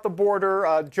 speaking about the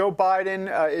border, Joe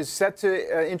Biden is set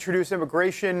to introduce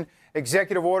immigration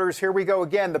executive orders. Here we go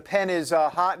again. The pen is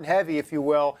hot and heavy, if you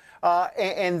will.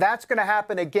 And that's going to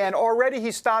happen again. Already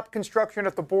he stopped construction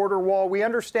at the border wall. We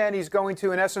understand he's going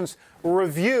to, in essence,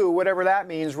 review, whatever that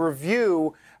means,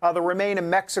 review the Remain in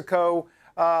Mexico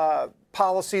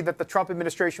policy that the Trump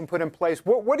administration put in place.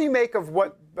 What do you make of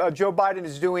what Joe Biden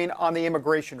is doing on the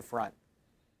immigration front?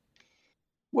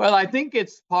 Well, I think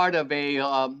it's part of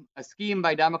a scheme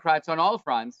by Democrats on all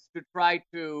fronts to try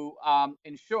to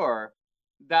ensure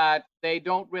that they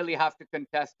don't really have to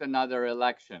contest another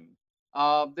election.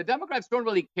 The Democrats don't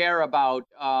really care about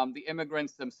the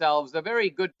immigrants themselves. A very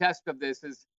good test of this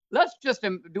is, let's just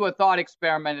do a thought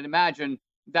experiment and imagine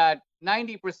that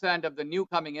 90% of the new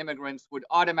coming immigrants would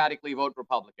automatically vote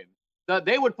Republican.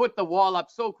 They would put the wall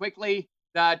up so quickly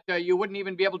that you wouldn't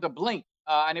even be able to blink.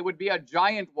 And it would be a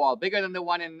giant wall, bigger than the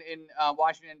one in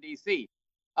Washington, D.C.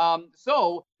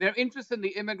 So their interest in the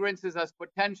immigrants is as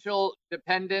potential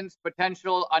dependents,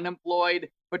 potential unemployed,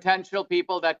 potential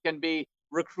people that can be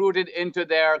recruited into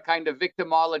their kind of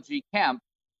victimology camp.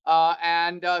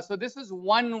 So this is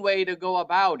one way to go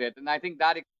about it. And I think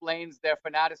that explains their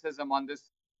fanaticism on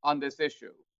this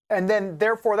issue. And then,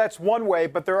 therefore, that's one way.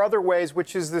 But there are other ways,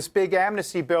 which is this big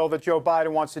amnesty bill that Joe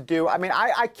Biden wants to do. I mean,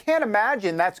 I can't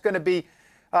imagine that's going to be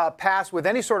passed with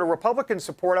any sort of Republican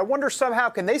support. I wonder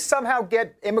can they somehow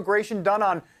get immigration done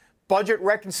on budget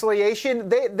reconciliation?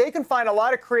 They can find a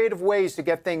lot of creative ways to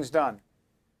get things done.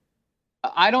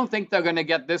 I don't think they're going to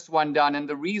get this one done. And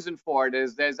the reason for it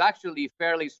is there's actually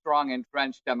fairly strong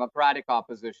entrenched Democratic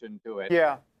opposition to it.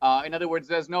 Yeah. In other words,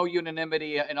 there's no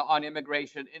unanimity on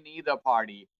immigration in either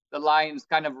party. The lines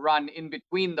kind of run in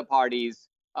between the parties,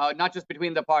 not just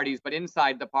between the parties, but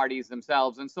inside the parties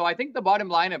themselves. And so I think the bottom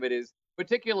line of it is,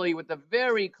 particularly with the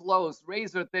very close,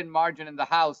 razor-thin margin in the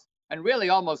House and really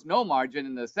almost no margin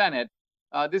in the Senate,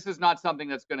 this is not something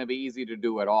that's going to be easy to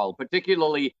do at all,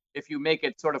 particularly if you make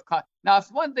it sort of now,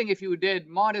 it's one thing if you did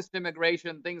modest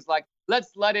immigration, things like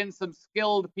let's let in some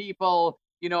skilled people,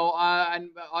 and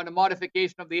on a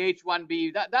modification of the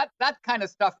H-1B, that kind of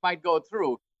stuff might go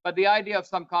through. But the idea of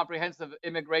some comprehensive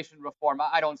immigration reform,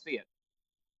 I don't see it.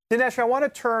 Dinesh, I want to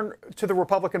turn to the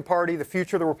Republican Party, the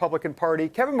future of the Republican Party.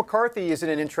 Kevin McCarthy is in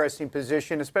an interesting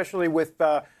position, especially with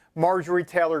Marjorie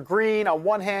Taylor Greene. On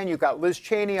one hand, you've got Liz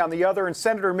Cheney on the other, and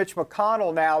Senator Mitch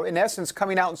McConnell now, in essence,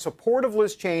 coming out in support of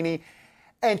Liz Cheney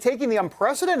and taking the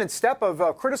unprecedented step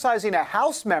of criticizing a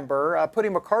House member,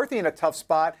 putting McCarthy in a tough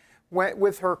spot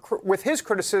with his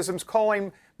criticisms,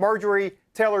 calling Marjorie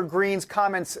Taylor Greene's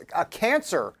comments a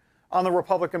cancer on the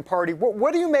Republican Party.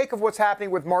 What do you make of what's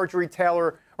happening with Marjorie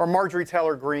Taylor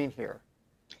Greene here?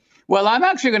 Well, I'm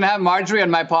actually going to have Marjorie on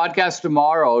my podcast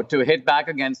tomorrow to hit back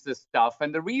against this stuff.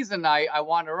 And the reason I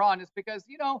want her on is because,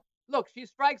 look, she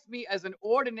strikes me as an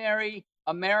ordinary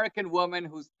American woman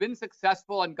who's been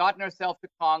successful and gotten herself to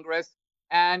Congress.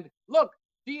 And look,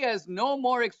 she has no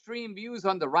more extreme views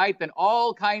on the right than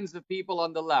all kinds of people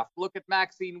on the left. Look at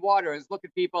Maxine Waters. Look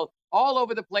at people all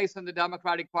over the place in the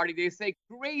Democratic Party. They say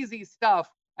crazy stuff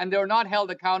and they're not held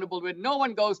accountable to it. No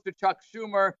one goes to Chuck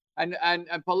Schumer and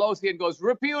Pelosi and goes,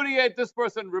 repudiate this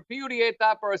person, repudiate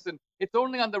that person. It's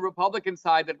only on the Republican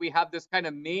side that we have this kind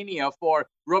of mania for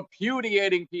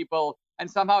repudiating people and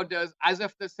somehow does as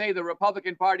if to say the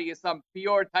Republican Party is some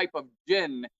pure type of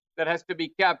gin that has to be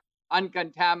kept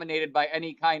uncontaminated by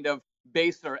any kind of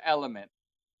baser element.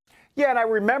 Yeah, and I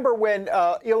remember when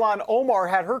Ilhan Omar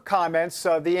had her comments,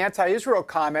 the anti-Israel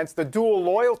comments, the dual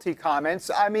loyalty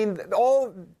comments. I mean,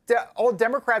 all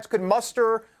Democrats could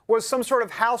muster was some sort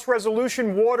of House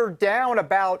resolution watered down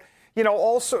about,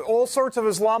 all sorts of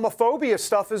Islamophobia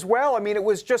stuff as well. I mean, it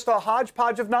was just a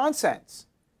hodgepodge of nonsense.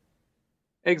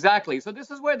 Exactly. So this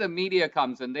is where the media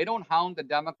comes in. They don't hound the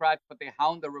Democrats, but they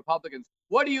hound the Republicans.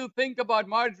 What do you think about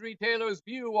Marjorie Taylor's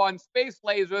view on space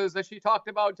lasers that she talked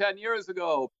about 10 years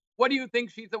ago? What do you think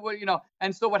she's,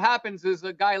 And so what happens is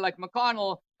a guy like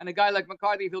McConnell and a guy like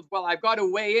McCarthy feels, well, I've got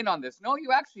to weigh in on this. No,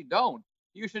 you actually don't.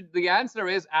 The answer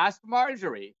is ask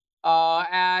Marjorie.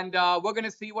 And we're going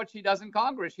to see what she does in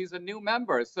Congress. She's a new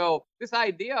member. So this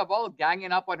idea of all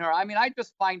ganging up on her, I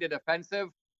just find it offensive.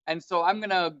 And so I'm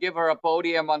going to give her a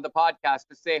podium on the podcast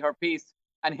to say her piece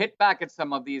and hit back at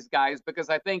some of these guys, because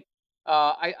I think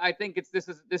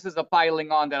this is a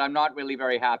piling on that I'm not really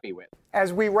very happy with.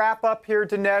 As we wrap up here,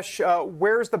 Dinesh,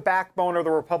 where's the backbone of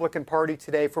the Republican Party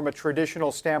today from a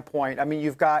traditional standpoint? I mean,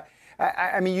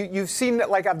 you've seen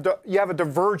that you have a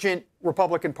divergent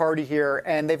Republican Party here,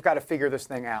 and they've got to figure this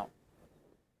thing out.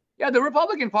 Yeah, the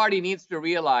Republican Party needs to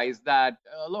realize that,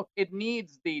 look, it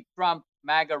needs the Trump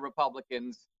MAGA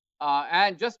Republicans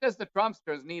And just as the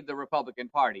Trumpsters need the Republican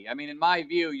Party, I mean, in my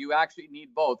view, you actually need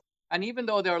both. And even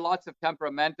though there are lots of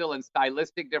temperamental and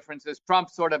stylistic differences, Trump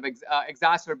sort of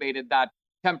exacerbated that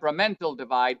temperamental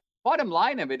divide. Bottom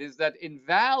line of it is that in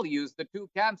values, the two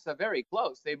camps are very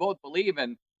close. They both believe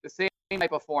in the same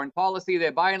type of foreign policy. They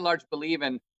by and large believe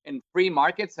in free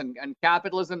markets and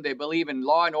capitalism. They believe in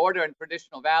law and order and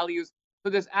traditional values. So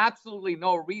there's absolutely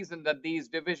no reason that these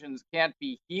divisions can't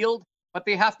be healed, but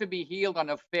they have to be healed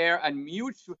on a fair and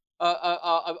mutual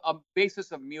a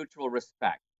basis of mutual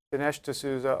respect. Dinesh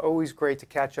D'Souza, always great to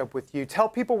catch up with you. Tell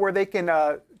people where they can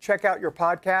check out your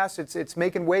podcast. It's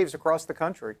making waves across the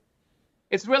country.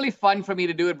 It's really fun for me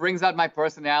to do. It brings out my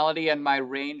personality and my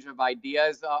range of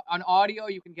ideas. On audio,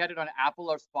 you can get it on Apple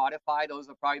or Spotify. Those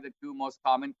are probably the two most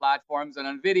common platforms. And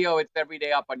on video, it's every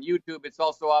day up on YouTube. It's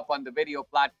also up on the video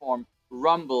platform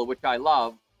Rumble, which I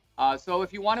love. So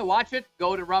if you want to watch it,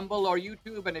 go to Rumble or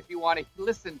YouTube. And if you want to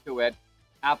listen to it,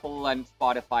 Apple and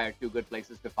Spotify are two good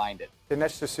places to find it.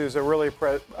 Dinesh D'Souza, really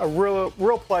a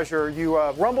real pleasure.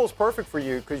 Rumble's perfect for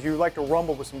you because you like to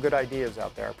rumble with some good ideas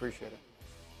out there. I appreciate it.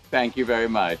 Thank you very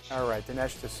much. All right,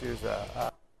 Dinesh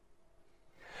D'Souza.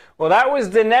 Well, that was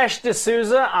Dinesh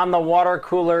D'Souza on the water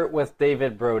cooler with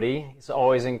David Brody. He's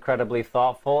always incredibly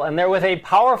thoughtful. And there with a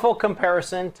powerful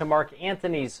comparison to Mark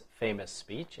Antony's famous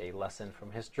speech, A Lesson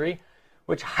from History,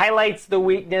 which highlights the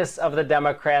weakness of the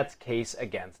Democrats' case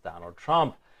against Donald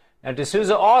Trump. Now,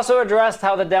 D'Souza also addressed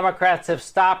how the Democrats have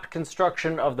stopped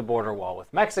construction of the border wall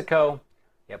with Mexico,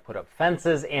 yet put up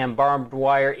fences and barbed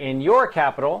wire in your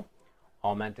capital,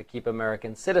 all meant to keep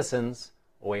American citizens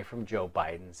away from Joe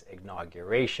Biden's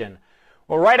inauguration.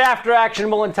 Well, right after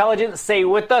Actionable Intelligence, stay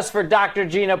with us for Dr.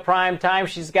 Gina Primetime.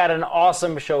 She's got an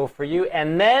awesome show for you.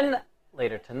 And then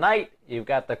later tonight, you've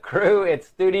got the crew. It's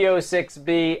Studio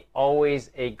 6B. Always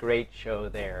a great show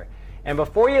there. And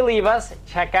before you leave us,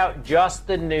 check out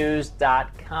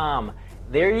justthenews.com.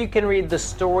 There you can read the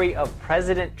story of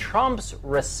President Trump's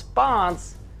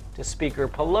response to Speaker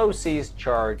Pelosi's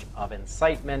charge of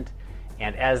incitement.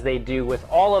 And as they do with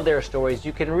all of their stories,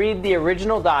 you can read the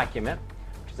original document,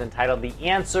 which is entitled The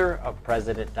Answer of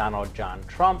President Donald John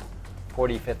Trump,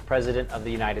 45th President of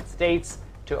the United States,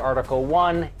 to Article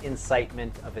 1,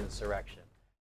 Incitement of Insurrection.